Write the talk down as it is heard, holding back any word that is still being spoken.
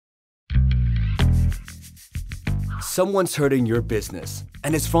Someone's hurting your business,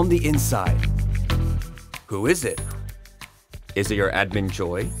 and it's from the inside. Who is it? Is it your admin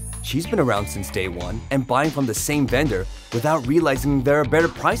Joy? She's been around since day one and buying from the same vendor without realizing there are better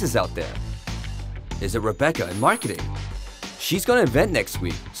prices out there. Is it Rebecca in marketing? She's got an event next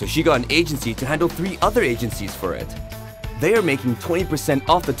week, so she got an agency to handle 3 other agencies for it. They are making 20%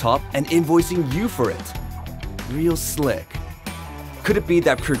 off the top and invoicing you for it. Real slick. Could it be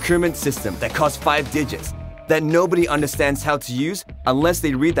that procurement system that costs 5 digits that nobody understands how to use unless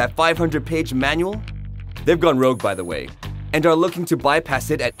they read that 500-page manual? They've gone rogue, by the way, and are looking to bypass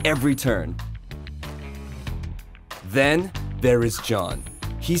it at every turn. Then there is John.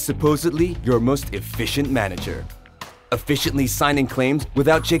 He's supposedly your most efficient manager. Efficiently signing claims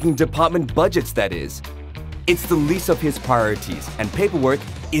without checking department budgets, that is. It's the least of his priorities, and paperwork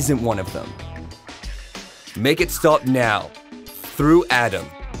isn't one of them. Make it stop now, through Adam.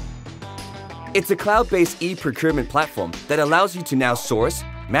 It's a cloud-based e-procurement platform that allows you to now source,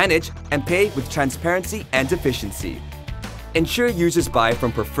 manage, and pay with transparency and efficiency. Ensure users buy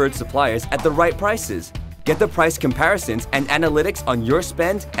from preferred suppliers at the right prices. Get the price comparisons and analytics on your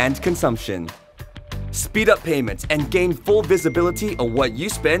spend and consumption. Speed up payments and gain full visibility on what you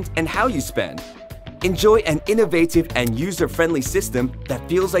spend and how you spend. Enjoy an innovative and user-friendly system that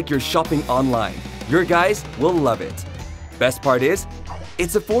feels like you're shopping online. Your guys will love it. Best part is,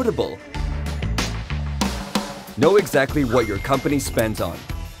 it's affordable. Know exactly what your company spends on.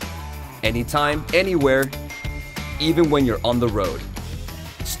 Anytime, anywhere, even when you're on the road.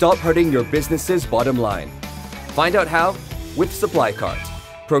 Stop hurting your business's bottom line. Find out how with Supplycart.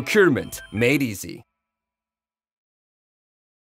 Procurement made easy.